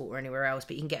free ice water anywhere else,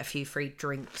 but you can get a few free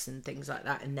drinks and things like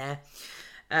that in there.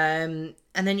 And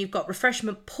then you've got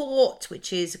Refreshment Port,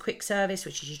 which is a quick service,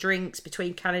 which is your drinks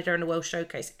between Canada and the World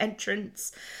Showcase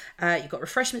entrance. You've got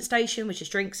Refreshment Station, which is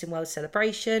drinks in World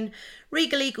Celebration.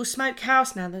 Regal Eagle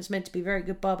Smokehouse. Now, there's meant to be very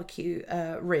good barbecue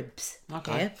ribs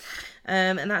here.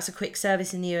 And that's a quick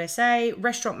service in the USA.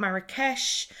 Restaurant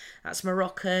Marrakesh. That's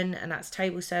Moroccan, and that's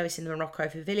table service in the Morocco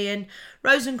Pavilion.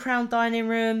 Rose and Crown Dining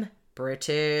Room.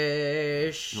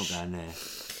 British. Not going there.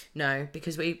 No,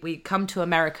 because we come to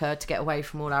America to get away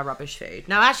from all our rubbish food.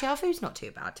 Now, actually, our food's not too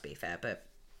bad, to be fair, but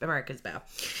America's better.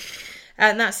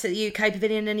 And that's the UK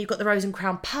Pavilion. And you've got the Rose and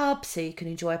Crown Pub, so you can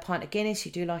enjoy a pint of Guinness.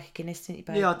 You do like a Guinness, don't you,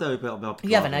 babe? Yeah, I do. But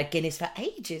you haven't had Guinness for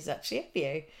ages, actually, have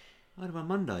you? I had one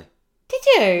Monday. Did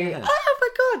you? Yeah. Oh, my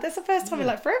God. That's the first time in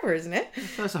like forever, isn't it?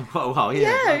 First time in quite a while, yeah.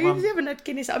 Yeah, you haven't had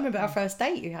Guinness. I remember our first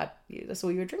date that's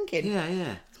all you were drinking.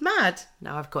 Yeah. It's mad.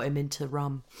 Now I've got him into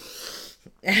rum.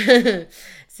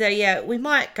 So yeah, we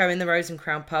might go in the Rose and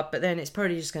Crown pub, but then it's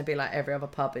probably just going to be like every other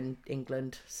pub in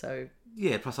England. So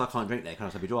yeah, plus I can't drink there, can I?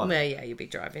 So I'll be driving. Yeah, you'll be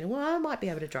driving. Well, I might be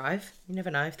able to drive. You never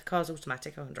know. If the car's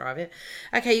automatic, I can drive it.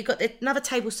 Okay, you've got another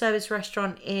table service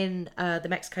restaurant in the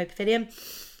Mexico Pavilion.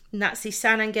 And that's the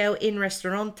San Angel Inn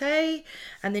Restaurante.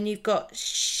 And then you've got...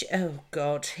 oh,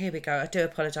 God. Here we go. I do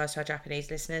apologise to our Japanese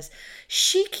listeners.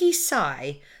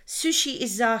 Shikisai Sushi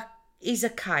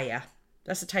Izakaya.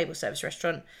 That's a table service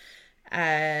restaurant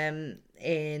in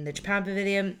the Japan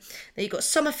Pavilion. Then you've got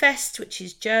Sommerfest, which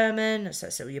is German.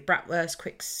 So your bratwurst,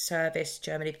 quick service,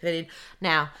 Germany Pavilion.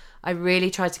 Now, I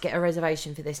really tried to get a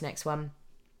reservation for this next one,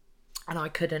 and I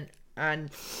couldn't.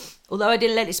 And although I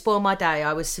didn't let it spoil my day,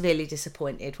 I was severely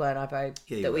disappointed, weren't I, babe,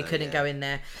 that we couldn't go in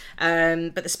there.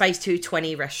 But the Space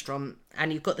 220 restaurant,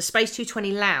 and you've got the Space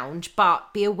 220 lounge,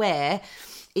 but be aware,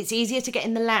 it's easier to get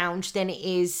in the lounge than it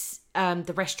is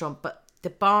the restaurant, but the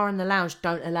bar and the lounge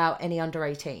don't allow any under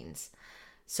 18s.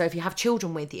 So if you have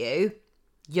children with you,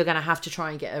 you're going to have to try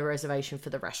and get a reservation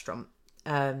for the restaurant,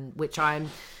 which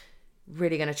I'm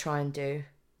really going to try and do.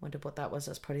 Wondered what that was.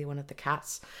 That's probably one of the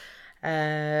cats.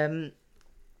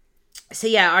 So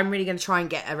yeah, I'm really going to try and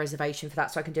get a reservation for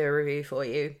that so I can do a review for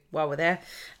you while we're there.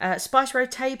 Spice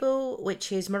Road Table,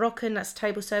 which is Moroccan, that's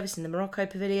table service in the Morocco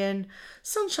Pavilion.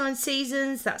 Sunshine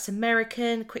Seasons, that's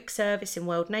American, quick service in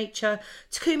World Nature.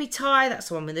 Takumi Thai, that's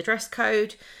the one with the dress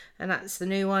code, and that's the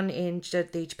new one in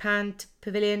the Japan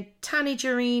Pavilion.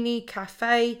 Tanigerini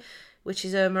Cafe, which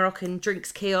is a Moroccan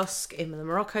drinks kiosk in the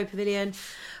Morocco Pavilion.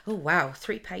 Oh, wow,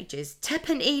 3 pages.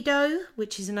 Teppen Edo,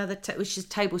 which is which is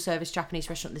table service Japanese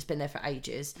restaurant that's been there for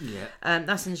ages. Yeah.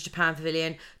 That's in the Japan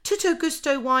Pavilion. Tutto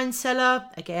Gusto Wine Cellar.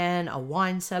 Again, a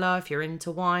wine cellar. If you're into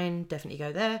wine, definitely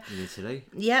go there. In Italy.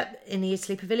 Yep, in the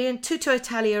Italy Pavilion. Tutto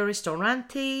Italia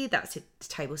Ristorante. That's a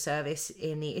table service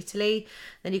in the Italy.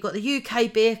 Then you've got the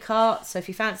UK beer cart. So if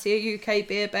you fancy a UK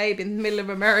beer, babe, in the middle of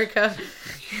America,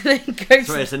 then go.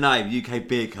 Sorry, it's a name. UK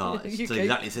beer cart. So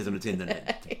exactly it says on the tin, doesn't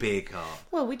it? Beer cart.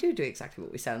 Well, we do exactly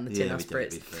what we say on the tin, us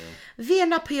Brits. Via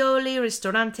Napioli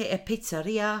Ristorante e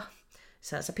Pizzeria.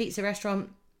 So that's a pizza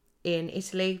restaurant in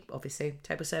Italy, obviously,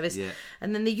 table service. Yeah.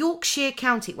 And then the Yorkshire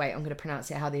County... Wait, I'm going to pronounce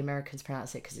it how the Americans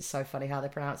pronounce it because it's so funny how they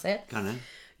pronounce it. Can I?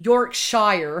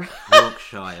 Yorkshire.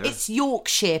 Yorkshire. It's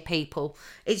Yorkshire, people.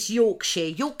 It's Yorkshire.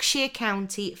 Yorkshire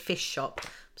County Fish Shop.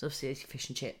 So obviously it's fish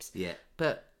and chips. Yeah.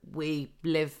 But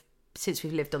since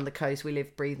we've lived on the coast, we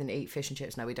live, breathe and eat fish and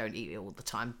chips. No, we don't eat it all the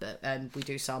time, but we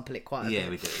do sample it quite a bit. Yeah,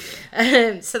 we do.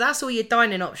 Yeah. So that's all your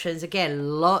dining options.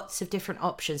 Again, lots of different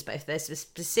options, but if there's a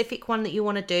specific one that you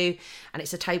want to do and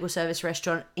it's a table service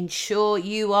restaurant, ensure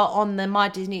you are on the My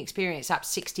Disney Experience app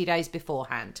 60 days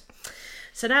beforehand.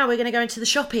 So now we're going to go into the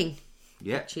shopping.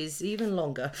 Yeah. Which is even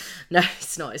longer. No,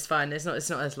 it's not. It's fine. It's not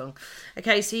as long.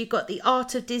 Okay, so you've got the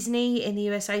Art of Disney in the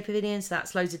USA Pavilion. So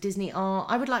that's loads of Disney art.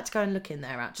 I would like to go and look in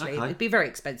there, actually. Okay. It'd be very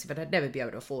expensive and I'd never be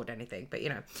able to afford anything. But,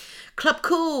 Club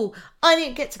Cool. I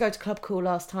didn't get to go to Club Cool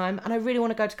last time. And I really want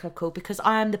to go to Club Cool because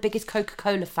I am the biggest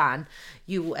Coca-Cola fan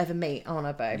you will ever meet, aren't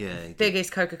I, babe? Yeah.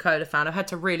 Biggest Coca-Cola fan. I've had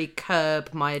to really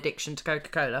curb my addiction to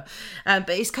Coca-Cola. But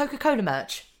it's Coca-Cola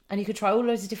merch. And you could try all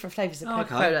loads of different flavours of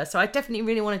Coca-Cola. Okay. So I definitely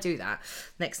really want to do that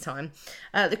next time.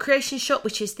 The Creation Shop,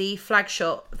 which is the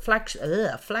flagship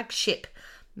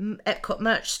EPCOT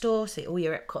merch store. So all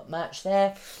your EPCOT merch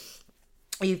there.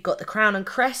 You've got the Crown and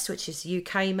Crest, which is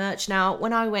UK merch. Now,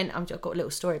 when I went, I've got a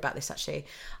little story about this actually.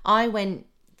 I went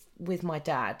with my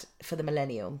dad for the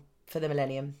millennium,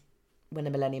 when the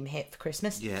millennium hit for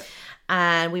Christmas. Yeah.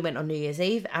 And we went on New Year's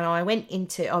Eve, and I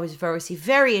was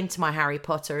very into my Harry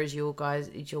Potter, as you guys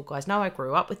know. I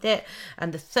grew up with it.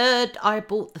 And I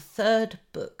bought the third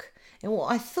book in what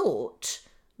I thought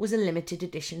was a limited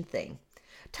edition thing.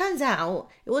 Turns out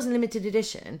it wasn't limited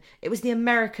edition. It was the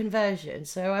American version.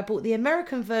 So I bought the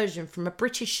American version from a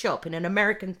British shop in an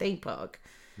American theme park.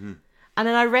 And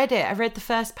then I read it. I read the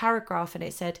first paragraph, and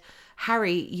it said,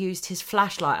 Harry used his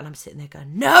flashlight, and I'm sitting there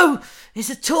going, no, it's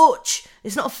a torch.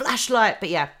 It's not a flashlight. But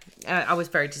yeah, I was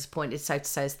very disappointed, so to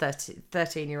say, as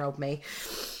 13-year-old me.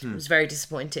 I was very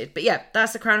disappointed. But yeah,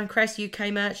 that's the Crown and Crest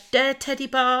UK merch. Dare Teddy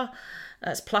Bar,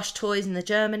 that's plush toys in the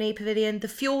Germany Pavilion. The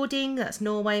Fjording, that's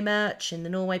Norway merch in the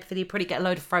Norway Pavilion. Probably get a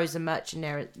load of Frozen merch in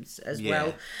there as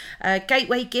well.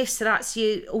 Gateway Gifts, so that's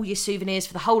all your souvenirs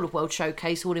for the whole of World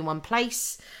Showcase all in one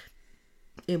place.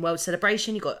 In World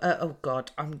Celebration, you've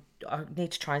got, I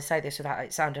need to try and say this without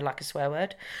it sounding like a swear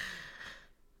word.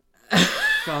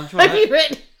 Go on, try it. You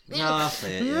ready? No, that's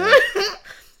it, yeah.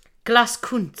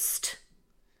 Glaskunst.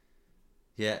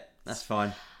 Yeah, that's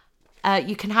fine.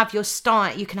 You can have your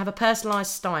Stein, you can have a personalised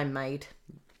Stein made.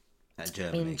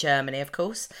 In Germany, of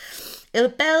course. Il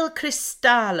Bel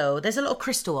Cristallo. There's a lot of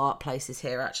crystal art places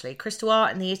here, actually. Crystal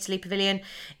art in the Italy Pavilion.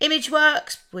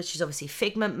 Imageworks, which is obviously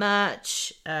Figment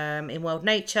merch in World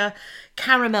Nature.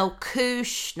 Caramel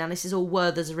Couche. Now, this is all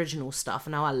Werther's original stuff.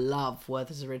 Now, I love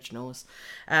Werther's originals.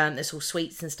 There's all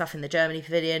sweets and stuff in the Germany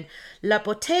Pavilion. La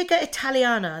Bottega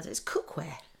Italiana. It's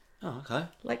cookware. Oh, okay.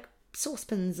 Like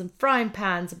saucepans and frying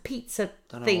pans and pizza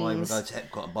don't know things. Why we go to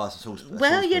EPCOT and buy some saucepans.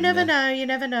 Well, you never know. You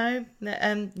never know.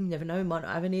 You never know. Might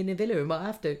not have any in the villa. We might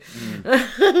have to.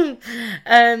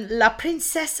 La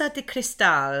Princesa de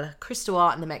Cristal, crystal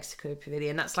art in the Mexico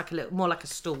Pavilion. That's like more like a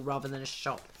stall rather than a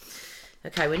shop.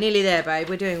 Okay, we're nearly there, babe.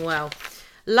 We're doing well.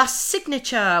 La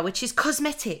Signature, which is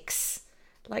cosmetics,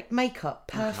 like makeup,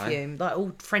 perfume, like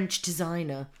all French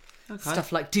designer. Okay.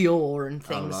 Stuff like Dior and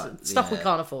things. Stuff we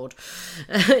can't afford.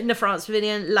 In the France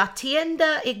Pavilion, La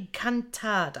Tienda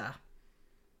Encantada.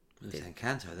 It's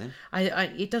Encanto then.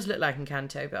 It does look like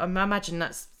Encanto, but I imagine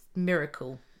that's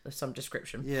Miracle of some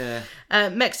description. Yeah.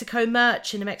 Mexico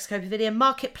merch in the Mexico Pavilion.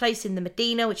 Marketplace in the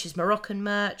Medina, which is Moroccan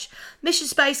merch. Mission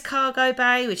Space Cargo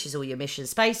Bay, which is all your Mission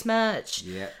Space merch.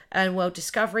 Yeah. And World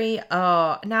Discovery.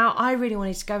 Now, I really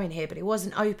wanted to go in here, but it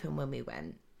wasn't open when we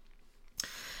went.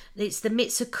 It's the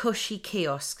Mitsukoshi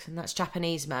kiosk, and that's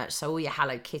Japanese merch. So all your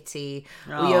Hello Kitty,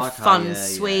 all your fun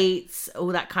sweets, all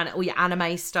that kind of, all your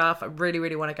anime stuff. I really,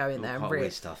 really want to go in there. Quite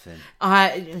weird stuff in.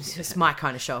 It's my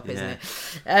kind of shop, isn't it?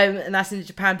 And that's in the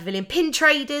Japan Pavilion. Pin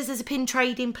Traders, there's a pin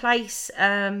trading place,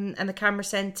 and the Camera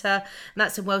Centre, and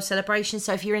that's a World Celebration.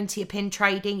 So if you're into your pin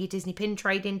trading, your Disney pin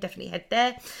trading, definitely head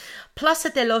there. Plaza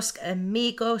de los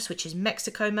Amigos, which is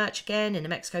Mexico merch again in the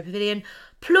Mexico Pavilion.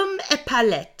 Plume et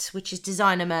Palette, which is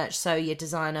designer merch, so your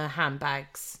designer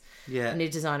handbags. Yeah. And your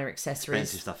designer accessories.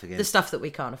 Expensive stuff again. The stuff that we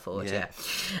can't afford, yeah.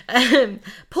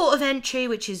 Port of Entry,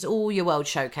 which is all your World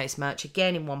Showcase merch,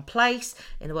 again in one place.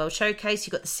 In the World Showcase,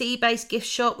 you've got the Sea Base gift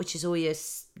shop, which is all your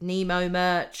Nemo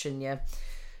merch and your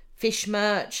fish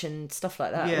merch and stuff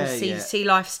like that. Yeah, all sea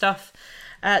life stuff.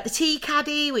 The Tea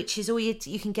Caddy, which is all you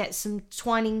can get some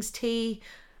Twinings tea.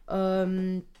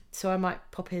 So I might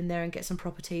pop in there and get some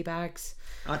proper tea bags.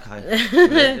 Okay.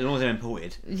 As long as they're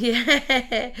imported.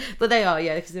 Yeah. But they are,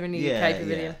 because they're in the UK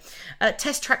Pavilion.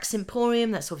 Test Track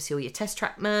Emporium, that's obviously all your Test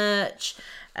Track merch.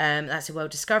 That's a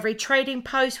World Discovery. Trading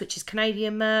Post, which is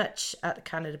Canadian merch at the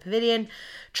Canada Pavilion.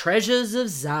 Treasures of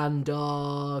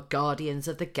Xandar, Guardians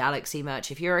of the Galaxy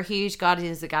merch. If you're a huge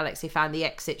Guardians of the Galaxy fan, the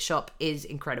Exit shop is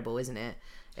incredible, isn't it?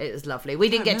 It was lovely. We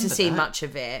didn't get to see much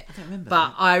of it. I don't remember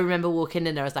but I remember walking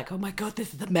in there, I was like, oh my God,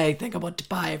 this is the main thing. I want to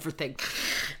buy everything.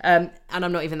 And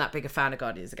I'm not even that big a fan of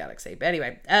Guardians of the Galaxy. But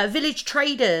anyway, Village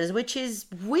Traders, which is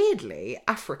weirdly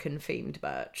African-themed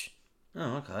merch.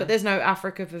 Oh, okay. But there's no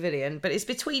Africa pavilion. But it's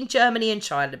between Germany and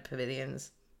China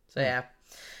pavilions. So yeah,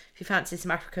 if you fancy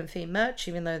some African themed merch,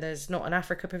 even though there's not an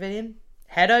Africa pavilion,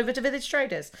 head over to Village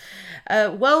Traders.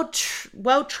 World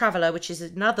Traveller, which is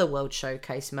another World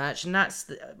Showcase merch, and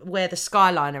that's where the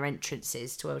Skyliner entrance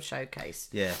is to World Showcase.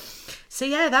 Yeah. So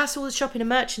yeah, that's all the shopping and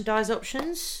merchandise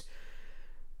options.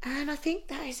 And I think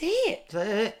that is it. Is that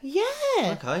it?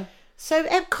 Yeah. Okay. So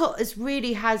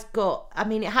EPCOT has got. I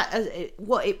mean,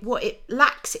 what it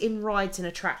lacks in rides and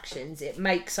attractions, it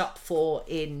makes up for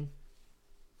in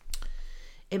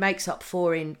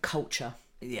culture.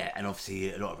 Yeah, and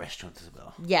obviously a lot of restaurants as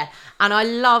well. Yeah, and I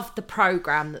love the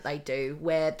program that they do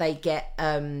where they get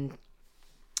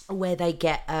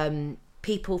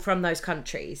people from those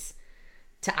countries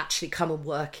to actually come and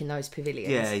work in those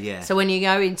pavilions. Yeah, yeah. So when you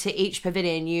go into each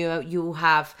pavilion, you'll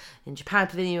have, in Japan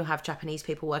pavilion, you'll have Japanese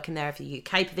people working there. If the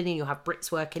UK pavilion, you'll have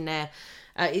Brits working there.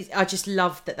 I just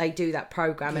love that they do that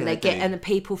program, and and the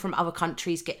people from other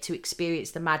countries get to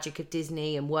experience the magic of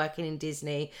Disney and working in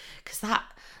Disney, because that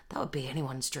would be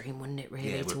anyone's dream, wouldn't it,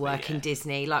 really, to work in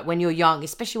Disney? Like when you're young,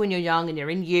 especially when you're young and you're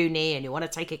in uni and you want to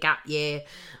take a gap year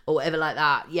or whatever like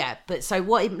that. Yeah, but so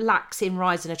what it lacks in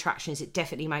rides and attractions, it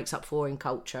definitely makes up for in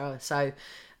culture. So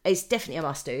it's definitely a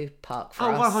must-do park for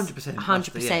us. 100%.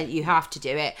 100%, you have to do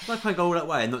it. I can't go all that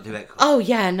way and not do it. Oh,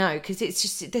 yeah, no, because it's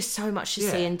just, there's so much to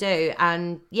see and do.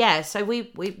 And, yeah, so we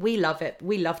love it.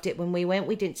 We loved it when we went.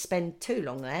 We didn't spend too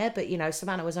long there, but, you know,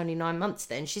 Savannah was only 9 months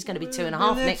then. She's going to be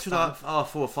 2.5 next time. Like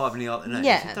 4 or 5 in the afternoon.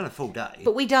 Yeah. We've done a full day.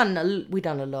 But we done a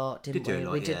lot, didn't we?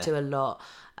 We did do a lot.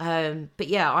 But,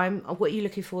 yeah, what are you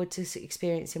looking forward to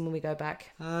experiencing when we go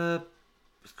back?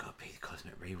 It's got to be the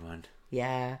Cosmic Rewind.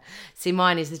 Yeah. See,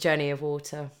 mine is the Journey of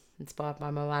Water, inspired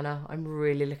by Moana. I'm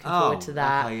really looking forward to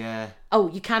that. Okay, yeah. Oh,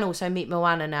 you can also meet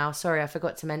Moana now. Sorry, I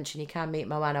forgot to mention you can meet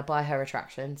Moana by her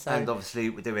attraction. So. And obviously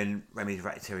we're doing Remy's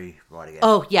Ratatouille ride again.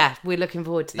 Oh, yeah. We're looking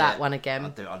forward to that one again. I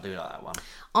do like that one.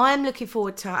 I'm looking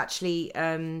forward to actually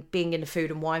being in the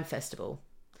Food and Wine Festival.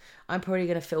 I'm probably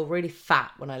going to feel really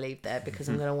fat when I leave there because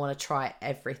I'm going to want to try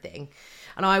everything.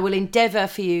 And I will endeavour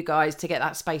for you guys to get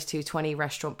that Space 220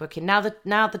 restaurant booking. Now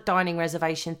the dining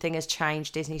reservation thing has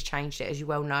changed. Disney's changed it, as you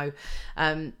well know.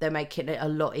 They're making it a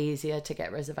lot easier to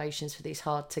get reservations for these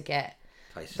hard-to-get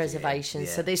reservations.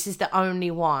 Yeah. So this is the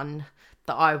only one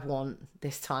that I want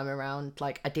this time around.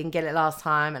 Like, I didn't get it last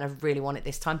time, and I really want it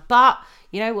this time. But,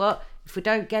 you know what? If we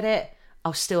don't get it,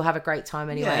 I'll still have a great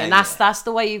time anyway. And that's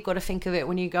the way you've got to think of it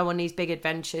when you go on these big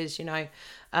adventures, you know.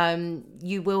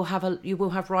 You will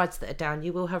have rides that are down,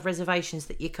 you will have reservations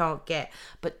that you can't get,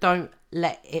 but don't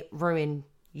let it ruin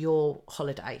your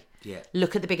holiday. Yeah.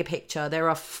 Look at the bigger picture. There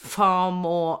are far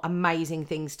more amazing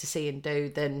things to see and do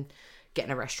than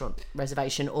getting a restaurant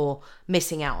reservation or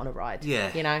missing out on a ride.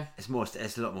 Yeah. You know? It's a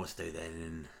lot more to do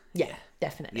then. Yeah,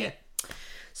 definitely. Yeah.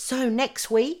 So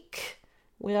next week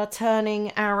we are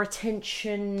turning our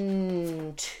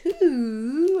attention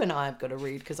to, and I've got to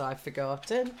read because I've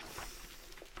forgotten.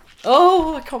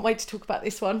 Oh, I can't wait to talk about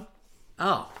this one.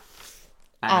 Oh.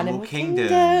 Animal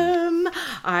Kingdom.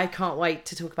 I can't wait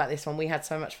to talk about this one. We had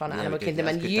so much fun at Animal Kingdom,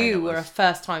 and you were a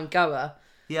first-time goer.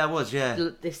 Yeah, I was, yeah.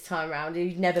 This time around.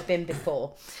 You've never been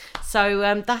before.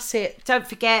 So that's it. Don't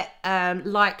forget,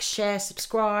 like, share,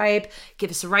 subscribe,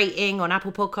 give us a rating on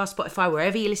Apple Podcasts, Spotify,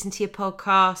 wherever you listen to your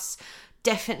podcasts.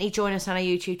 Definitely join us on our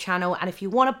YouTube channel. And if you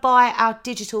want to buy our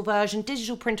digital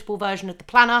printable version of the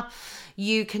planner,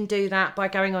 you can do that by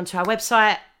going onto our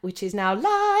website, which is now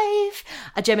live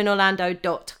at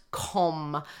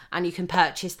geminorlando.com. And you can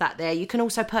purchase that there. You can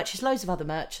also purchase loads of other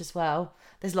merch as well.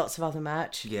 There's lots of other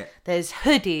merch. Yeah. There's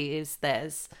hoodies,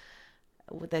 there's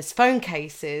phone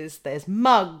cases, there's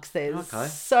mugs, there's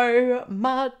so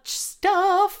much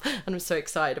stuff, and I'm so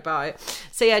excited about it.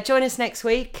 So yeah, join us next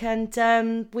week,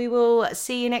 and we will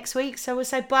see you next week. So we'll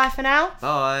say bye for now.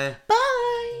 Bye.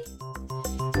 Bye.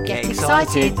 Get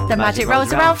excited. The magic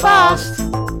rolls around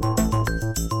fast.